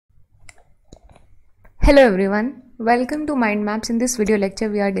Hello everyone, welcome to Mind Maps. In this video lecture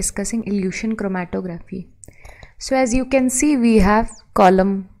we are discussing Elution Chromatography. So as you can see we have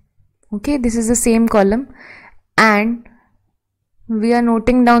column, okay, this is the same column and we are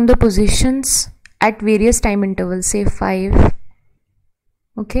noting down the positions at various time intervals, say 5,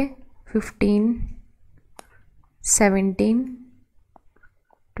 okay, 15, 17,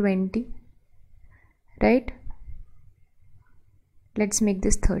 20, right? Let's make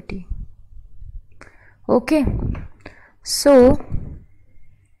this 30. Okay, so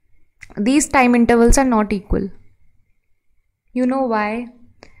these time intervals are not equal. You know why?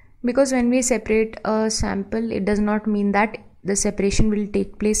 Because when we separate a sample, it does not mean that the separation will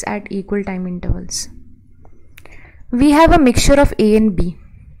take place at equal time intervals. We have a mixture of A and B.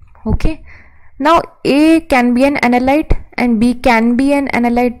 Okay, now A can be an analyte and B can be an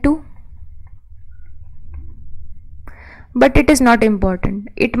analyte too. But it is not important.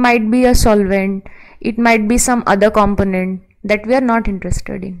 It might be a solvent, it might be some other component that we are not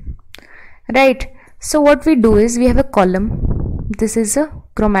interested in, right? So what we do is we have a column. This is a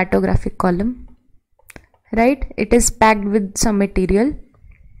chromatographic column, right? It is packed with some material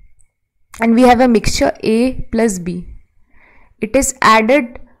and we have a mixture A plus B. It is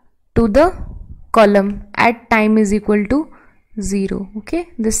added to the column at time is equal to 0. Okay,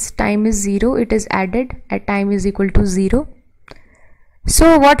 this time is 0, it is added at time is equal to 0.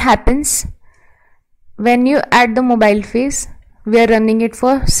 So what happens when you add the mobile phase? We are running it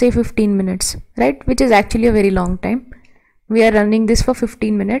for say 15 minutes, right? Which is actually a very long time. We are running this for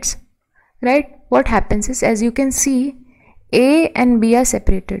 15 minutes, right? What happens is, as you can see, A and B are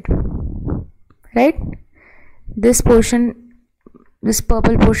separated, right? This portion, this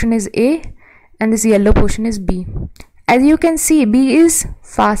purple portion is A and this yellow portion is B. As you can see, B is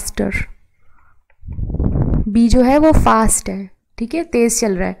faster. B जो है वो fast है, ठीक है, तेज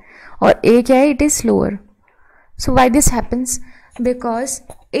चल रहा है, और A क्या है, it is slower. So why this happens? Because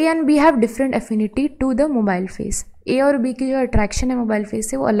A and B have different affinity to the mobile phase. A और B की जो attraction है mobile phase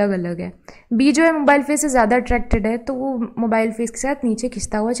से वो अलग अलग है. B जो है mobile phase से ज़्यादा attracted है तो वो mobile phase के साथ नीचे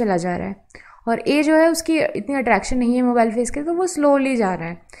खिंचता हुआ चला जा रहा है, और A जो है उसकी इतनी attraction नहीं है mobile phase के तो वो slowly जा रहा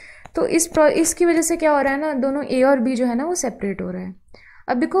है. तो इसकी वजह से क्या हो रहा है ना, दोनों A और B जो है ना वो सेपरेट हो रहा है.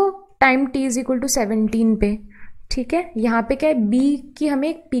 अब देखो time t is equal to 17 पे, ठीक है, यहाँ पे क्या है, B की हमें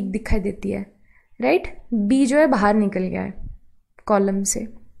एक पीक दिखाई देती है, राइट? B जो है बाहर निकल गया है कॉलम से.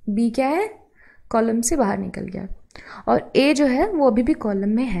 B क्या है, कॉलम से बाहर निकल गया, और A जो है वो अभी भी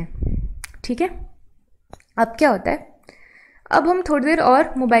कॉलम में है, ठीक है. अब क्या होता है, अब हम थोड़ी देर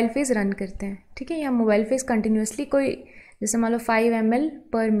और मोबाइल फेज रन करते हैं, ठीक है. यहाँ मोबाइल फेज कंटिन्यूसली कोई जैसे मान लो 5 ml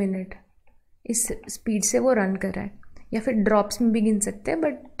पर मिनट इस स्पीड से वो रन कर रहा है, या फिर ड्रॉप्स में भी गिन सकते हैं,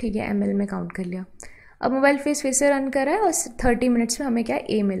 बट ठीक है ml में काउंट कर लिया. अब मोबाइल फेज फिर से रन कर रहा है और 30 मिनट्स में हमें क्या है,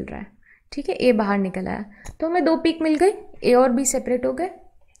 A मिल रहा है, ठीक है. A बाहर निकल आया तो हमें 2 पीक मिल गई, A और B सेपरेट हो गए,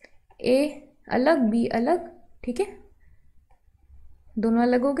 A अलग B अलग, ठीक है, दोनों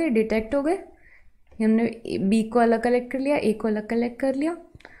अलग हो गए, डिटेक्ट हो गए. हमने B को अलग कलेक्ट कर लिया, A को अलग कलेक्ट कर लिया.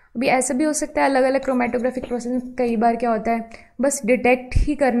 अभी ऐसा भी हो सकता है अलग अलग क्रोमेटोग्राफिक प्रोसेस में कई बार क्या होता है, बस डिटेक्ट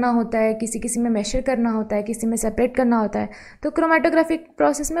ही करना होता है, किसी में मेजर करना होता है, किसी में सेपरेट करना होता है. तो क्रोमेटोग्राफिक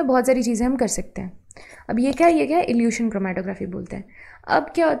प्रोसेस में बहुत सारी चीज़ें हम कर सकते हैं. अब ये क्या है, इल्यूशन क्रोमेटोग्राफी बोलते हैं.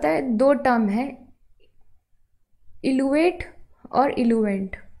 अब क्या होता है, 2 टर्म है, इलुएट और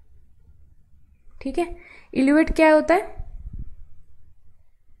इलुवेंट, ठीक है. इलुएट क्या होता है,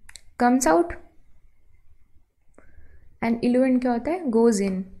 कम्स आउट, एंड इलुवेंट क्या होता है, गोज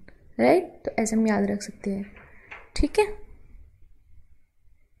इन, राइट? तो ऐसे हम याद रख सकते हैं, ठीक है.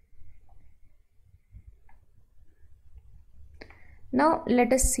 Now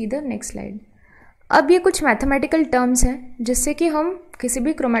let us see the next slide. अब ये कुछ मैथमेटिकल टर्म्स हैं जिससे कि हम किसी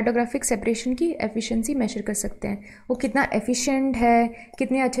भी क्रोमेटोग्राफिक सेपरेशन की एफिशिएंसी मेजर कर सकते हैं. वो कितना एफिशिएंट है,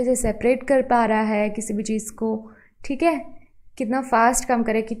 कितने अच्छे से सेपरेट कर पा रहा है किसी भी चीज़ को, ठीक है, कितना फास्ट काम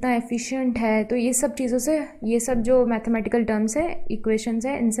करे, कितना एफिशिएंट है. तो ये सब चीज़ों से, ये सब जो मैथमेटिकल टर्म्स है, इक्वेशंस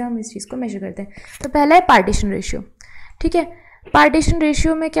है, इनसे हम इस चीज़ को मेजर करते हैं. तो पहला है पार्टीशन रेशियो, ठीक है. पार्टीशन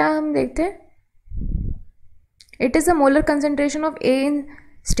रेशियो में क्या हम देखते हैं, it is the molar concentration of A in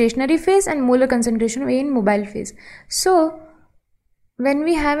stationary phase and molar concentration of A in mobile phase. So when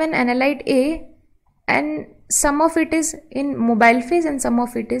we have an analyte A and some of it is in mobile phase and some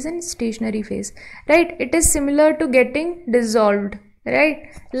of it is in stationary phase, right, it is similar to getting dissolved, right?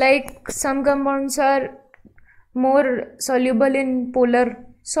 Like some compounds are more soluble in polar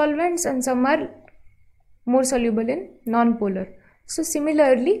solvents and some are more soluble in non-polar. So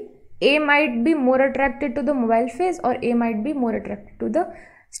similarly A might be more attracted to the mobile phase or A might be more attracted to the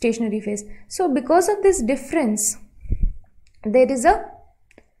stationary phase. So because of this difference there is a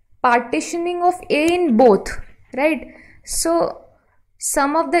partitioning of A in both, right? So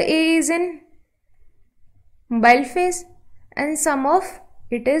some of the A is in mobile phase and some of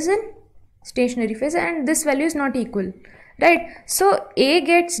it is in stationary phase, and this value is not equal, right? So A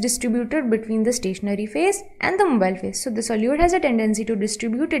gets distributed between the stationary phase and the mobile phase. So the solute has a tendency to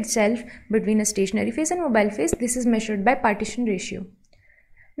distribute itself between a stationary phase and mobile phase. This is measured by partition ratio.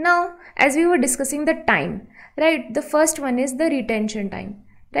 Now, as we were discussing the time, right, the first one is the retention time,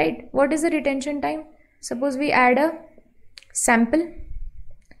 right? What is the retention time? Suppose we add a sample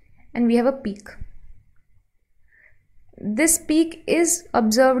and we have a peak. This peak is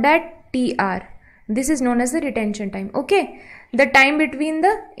observed at TR. This is known as the retention time. Okay, the time between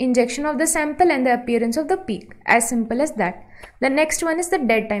the injection of the sample and the appearance of the peak. As simple as that. The next one is the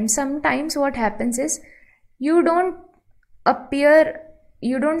dead time. Sometimes what happens is you don't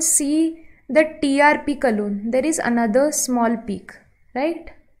see the TR peak alone. There is another small peak,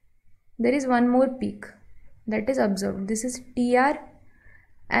 right? There is one more peak that is observed. This is TR,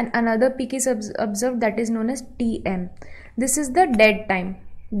 and another peak is observed, that is known as TM. This is the dead time.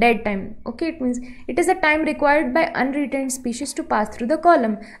 Okay, it means it is the time required by unretained species to pass through the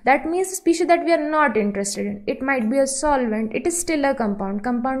column. That means the species that we are not interested in. It might be a solvent, it is still a compound.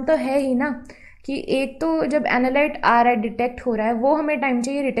 Compound तो है ही ना, कि एक तो जब analyte आ रहा है, detect हो रहा है, वो हमें टाइम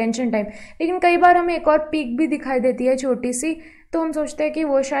चाहिए रिटेंशन टाइम, लेकिन कई बार हमें एक और पीक भी दिखाई देती है छोटी सी, तो हम सोचते हैं कि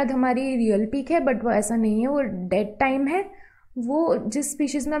वो शायद हमारी रियल पीक है, बट वो ऐसा नहीं है, वो डेड टाइम है। वो जिस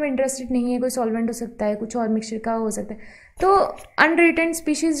स्पीशीज़ में हम इंटरेस्टेड नहीं है, कोई सॉल्वेंट हो सकता है, कुछ और मिक्सचर का हो सकता है, तो अनरिटेंड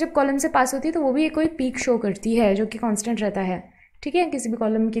स्पीशीज़ जब कॉलम से पास होती है तो वो भी कोई पीक शो करती है जो कि कांस्टेंट रहता है, ठीक है, किसी भी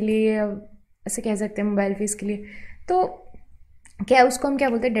कॉलम के लिए, या ऐसे कह सकते हैं मोबाइल फेस के लिए। तो क्या उसको हम क्या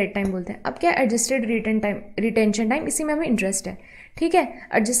बोलते हैं, डेड टाइम बोलते हैं। अब क्या एडजस्टेड रिटेंशन टाइम, इसी में हमें इंटरेस्ट है, ठीक है।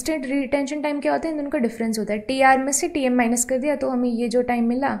 एडजस्टेड रिटेंशन टाइम क्या होता है, इन दोनों का डिफरेंस होता है, टीआर में से टीएम माइनस कर दिया तो हमें ये जो टाइम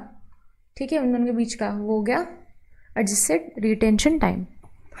मिला, ठीक है, उन दोनों के बीच का, वो हो गया एडजस्टेड रिटेंशन टाइम।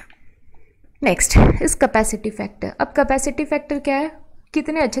 नेक्स्ट इस कैपेसिटी फैक्टर। अब कैपेसिटी फैक्टर क्या है,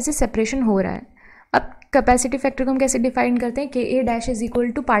 कितने अच्छे से सेपरेशन हो रहा है। अब कैपेसिटी फैक्टर को हम कैसे डिफाइन करते हैं, के ए dash is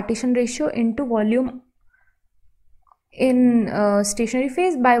equal to partition ratio into volume in stationary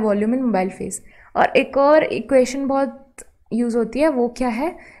phase by volume in mobile phase. और एक और इक्वेशन बहुत यूज होती है, वो क्या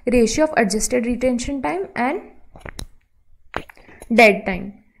है, ratio of adjusted retention time and dead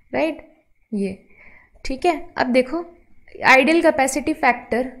time, right, ये ठीक है। अब देखो आइडियल कैपेसिटी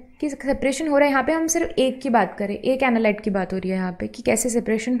फैक्टर की सेपरेशन हो रहा है, यहाँ पे हम सिर्फ एक की बात करें, एक एनालाइट की बात हो रही है यहाँ पे कि कैसे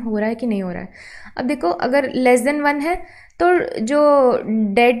सेपरेशन हो रहा है कि नहीं हो रहा है। अब देखो अगर लेस देन 1 है तो जो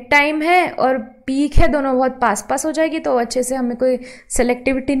डेड टाइम है और पीक है दोनों बहुत पास पास हो जाएगी, तो अच्छे से हमें कोई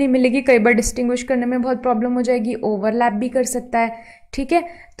सेलेक्टिविटी नहीं मिलेगी, कई बार डिस्टिंग्विश करने में बहुत प्रॉब्लम हो जाएगी, ओवरलैप भी कर सकता है, ठीक है।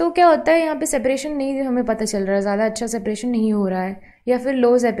 तो क्या होता है यहाँ पे सेपरेशन नहीं हमें पता चल रहा है, ज़्यादा अच्छा सेपरेशन नहीं हो रहा है, या फिर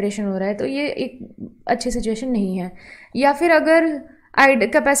लो सेपरेशन हो रहा है, तो ये एक अच्छी सिचुएशन नहीं है। या फिर अगर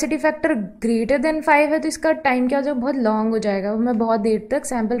कैपेसिटी फैक्टर ग्रेटर देन 5 है तो इसका टाइम क्या हो जाएगा, बहुत लॉन्ग हो जाएगा, हमें बहुत देर तक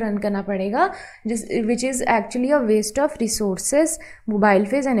सैम्पल रन करना पड़ेगा, which is actually a waste of resources, mobile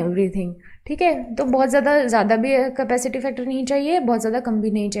phase and everything, ठीक है। तो बहुत ज़्यादा भी कैपेसिटी फैक्टर नहीं चाहिए, बहुत ज़्यादा कम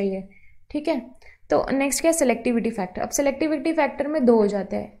भी नहीं चाहिए, ठीक है। तो नेक्स्ट क्या है, सेलेक्टिविटी फैक्टर। अब सेलेक्टिविटी फैक्टर में 2 हो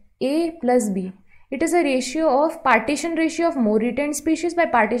जाते हैं, ए plus B. It is a ratio of partition ratio of more retained species by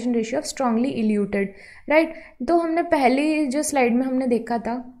partition ratio of strongly eluted, right? तो हमने पहली जो स्लाइड में हमने देखा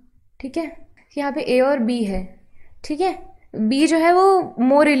था, ठीक है, यहाँ पे A और B है, ठीक है, B जो है वो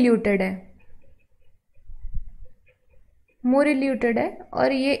more eluted है, more eluted है,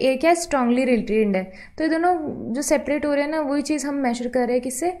 और ये A क्या है, strongly retained है। तो ये दोनों जो सेपरेट हो रहे हैं ना, वही चीज़ हम मेजर कर रहे हैं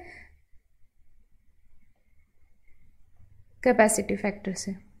किससे, कैपेसिटी फैक्टर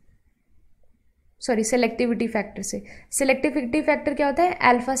से, सॉरी सेलेक्टिविटी फैक्टर से। सेलेक्टिविटी फैक्टर क्या होता है,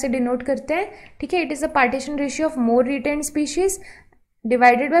 अल्फा से डिनोट करते हैं, ठीक है। It is the partition ratio of more retained species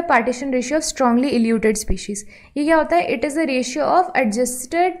divided by partition ratio of strongly eluted species. ये क्या होता है, it is the ratio of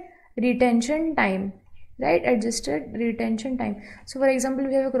adjusted retention time, right, adjusted retention time. So for example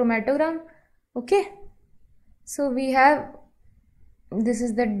we have a chromatogram, okay, so we have, this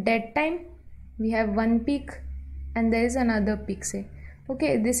is the dead time, we have 1 peak and there is another peak, say,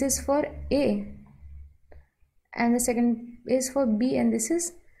 okay, this is for A and the second is for B and this is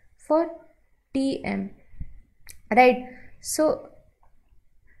for TM, right? So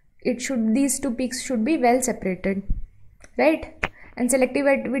it should, these 2 peaks should be well separated, right? And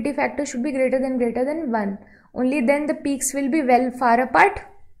selectivity factor should be greater than 1, only then the peaks will be well far apart,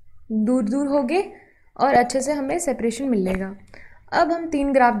 दूर दूर होंगे और अच्छे से हमें separation मिलेगा। अब हम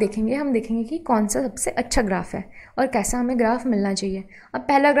 3 ग्राफ देखेंगे, हम देखेंगे कि कौन सा सबसे अच्छा ग्राफ है और कैसा हमें ग्राफ मिलना चाहिए। अब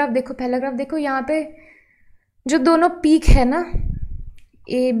पहला ग्राफ देखो, यहाँ पे जो दोनों पीक है ना,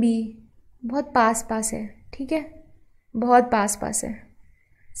 ए बी बहुत पास पास है, ठीक है, बहुत पास पास है।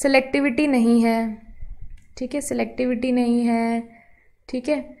 सेलेक्टिविटी नहीं है, ठीक है, सेलेक्टिविटी नहीं है, ठीक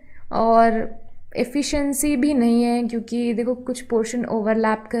है, और एफिशिएंसी भी नहीं है क्योंकि देखो कुछ पोर्शन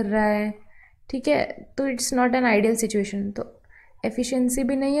ओवरलैप कर रहा है, ठीक है, तो it's not an ideal situation. तो एफिशिएंसी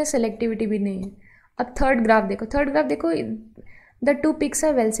भी नहीं है, सेलेक्टिविटी भी नहीं है। अब थर्ड ग्राफ देखो, the two pics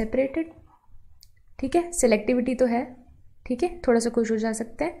are well separated, ठीक है, सेलेक्टिविटी तो है, ठीक है, थोड़ा सा खुश हो जा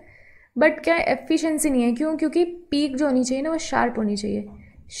सकते हैं, बट क्या एफिशिएंसी नहीं है। क्यों? क्योंकि पीक जो होनी चाहिए ना वो शार्प होनी चाहिए,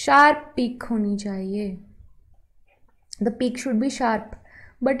 शार्प पीक होनी चाहिए, the peak should be sharp,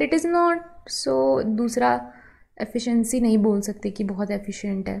 but it is not. सो दूसरा एफिशिएंसी नहीं बोल सकते कि बहुत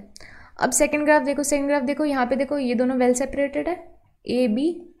एफिशिएंट है। अब सेकंड ग्राफ देखो, यहाँ पे देखो ये दोनों वेल सेपरेटेड है, ए बी,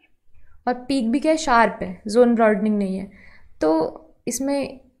 और पीक भी क्या है, शार्प है, जोन ब्रॉडनिंग नहीं है, तो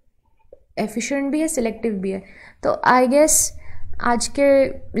इसमें एफिशिएंट भी है, सिलेक्टिव भी है। तो आई गेस आज के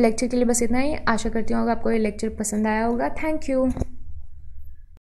लेक्चर के लिए बस इतना ही। आशा करती हूँ आपको ये लेक्चर पसंद आया होगा। Thank you.